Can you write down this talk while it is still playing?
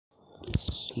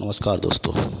नमस्कार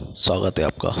दोस्तों, स्वागत है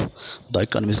आपका द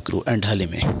इकोनॉमिक्स गुरु एंड हाली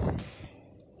में।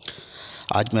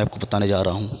 आज मैं आपको बताने जा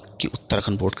रहा हूं कि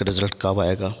उत्तराखंड बोर्ड का रिज़ल्ट कब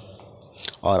आएगा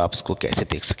और आप इसको कैसे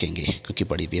देख सकेंगे, क्योंकि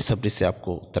बड़ी बेसब्री से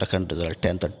आपको उत्तराखंड रिज़ल्ट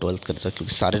 10th और 12th का रिज़ल्ट,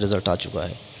 क्योंकि सारे रिज़ल्ट आ चुका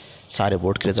है, सारे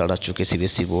बोर्ड के रिज़ल्ट आ चुके हैं।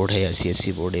 सीबीएसई बोर्ड है,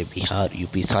 आईसीएसई बोर्ड है, बिहार,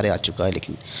 यूपी सारे आ चुका है,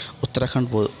 लेकिन उत्तराखंड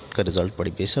बोर्ड का रिज़ल्ट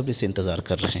बड़ी बेसब्री से इंतज़ार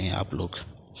कर रहे हैं आप लोग।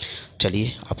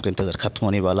 चलिए, आपका इंतज़ार ख़त्म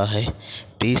होने वाला है।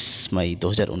 23 मई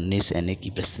 2019 यानी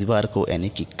कि बृहस्पतिवार को, यानी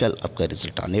कि कल आपका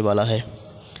रिज़ल्ट आने वाला है।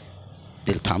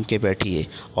 दिल थाम के बैठिए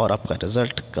और आपका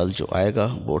रिज़ल्ट कल जो आएगा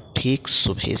वो ठीक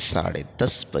सुबह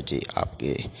 10:30 बजे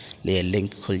आपके लिए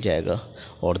लिंक खुल जाएगा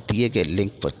और दिए गए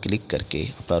लिंक पर क्लिक करके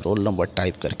अपना रोल नंबर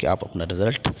टाइप करके आप अपना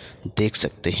रिज़ल्ट देख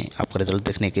सकते हैं। आपका रिज़ल्ट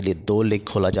देखने के लिए 2 लिंक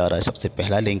खोला जा रहा है। सबसे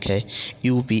पहला लिंक है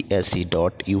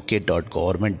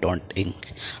ubse.uk.government.in।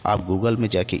 आप गूगल में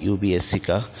जाके UBSE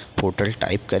का पोर्टल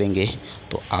टाइप करेंगे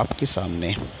तो आपके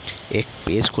सामने एक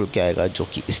पेज खुल के आएगा जो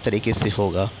कि इस तरीके से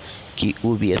होगा कि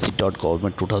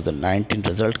UBSE.government 2019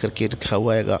 रिज़ल्ट करके रखा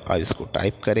हुआ आएगा। आप इसको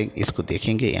टाइप करेंगे, इसको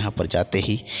देखेंगे। यहाँ पर जाते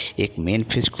ही एक मेन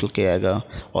पेज खुल के आएगा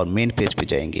और मेन पेज पे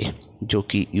जाएंगे जो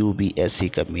कि UBSE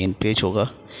का मेन पेज होगा।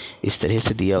 इस तरह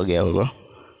से दिया गया होगा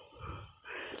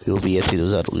UBSE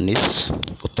 2019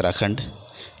 Uttarakhand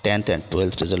 10th and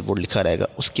 12th result board लिखा रहेगा।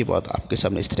 उसके बाद आपके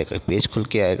सामने इस तरह का पेज खुल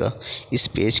के आएगा। इस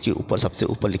पेज के ऊपर सबसे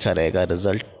ऊपर लिखा रहेगा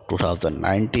रिज़ल्ट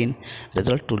 2019।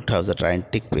 रिज़ल्ट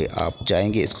 2019 पे आप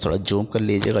जाएंगे। इसको थोड़ा जूम कर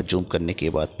लीजिएगा। जूम करने के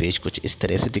बाद पेज कुछ इस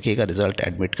तरह से दिखेगा। रिज़ल्ट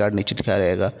एडमिट कार्ड नीचे लिखा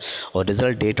रहेगा और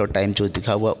रिज़ल्ट डेट और टाइम जो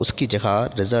दिखा हुआ उसकी जगह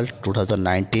रिज़ल्ट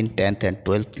 2019 10th एंड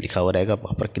 12th लिखा हुआ रहेगा।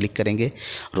 वहाँ पर क्लिक करेंगे,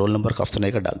 रोल नंबर का ऑप्शन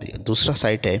रहेगा, डाल दीजिए। दूसरा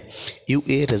साइट है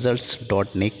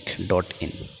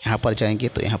uaresults.nic.in। यहाँ पर जाएंगे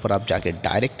तो यहाँ पर आप जाके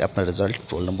डायरेक्ट अपना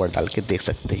रिज़ल्ट रोल नंबर डाल के देख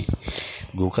सकते हैं।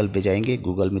 गूगल पे जाएंगे,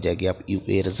 गूगल में जाके आप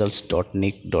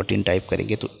uaresults.nic.in टाइप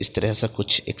करेंगे तो इस तरह से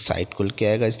कुछ एक साइट खुल के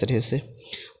आएगा इस तरह से।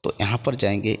 तो यहाँ पर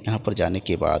जाएंगे। यहाँ पर जाने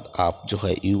के बाद आप जो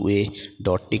है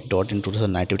ua.nic.in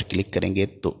 2019 पर क्लिक करेंगे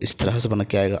तो इस तरह से बना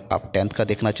के आएगा। आप 10th का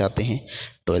देखना चाहते हैं,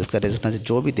 12th का रिजल्ट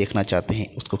जो भी देखना चाहते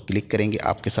हैं उसको क्लिक करेंगे।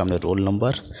 आपके सामने रोल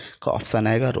नंबर का ऑप्शन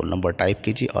आएगा, रोल नंबर टाइप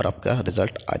कीजिए और आपका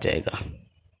रिज़ल्ट आ जाएगा।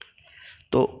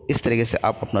 तो इस तरीके से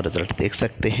आप अपना रिज़ल्ट देख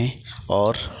सकते हैं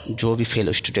और जो भी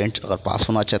फेल स्टूडेंट अगर पास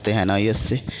होना चाहते हैं NIS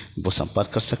से वो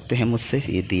संपर्क कर सकते हैं मुझसे।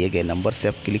 ये दिए गए नंबर से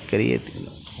आप क्लिक करिए,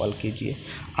 कॉल कीजिए।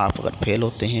 आप अगर फेल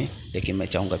होते हैं, लेकिन मैं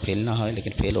चाहूँगा फेल ना हो,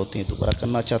 लेकिन फेल होते हैं दोबारा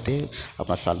करना चाहते हैं,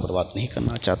 अपना साल बर्बाद नहीं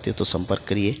करना चाहते तो संपर्क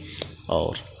करिए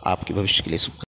और आपके भविष्य के लिए शुभ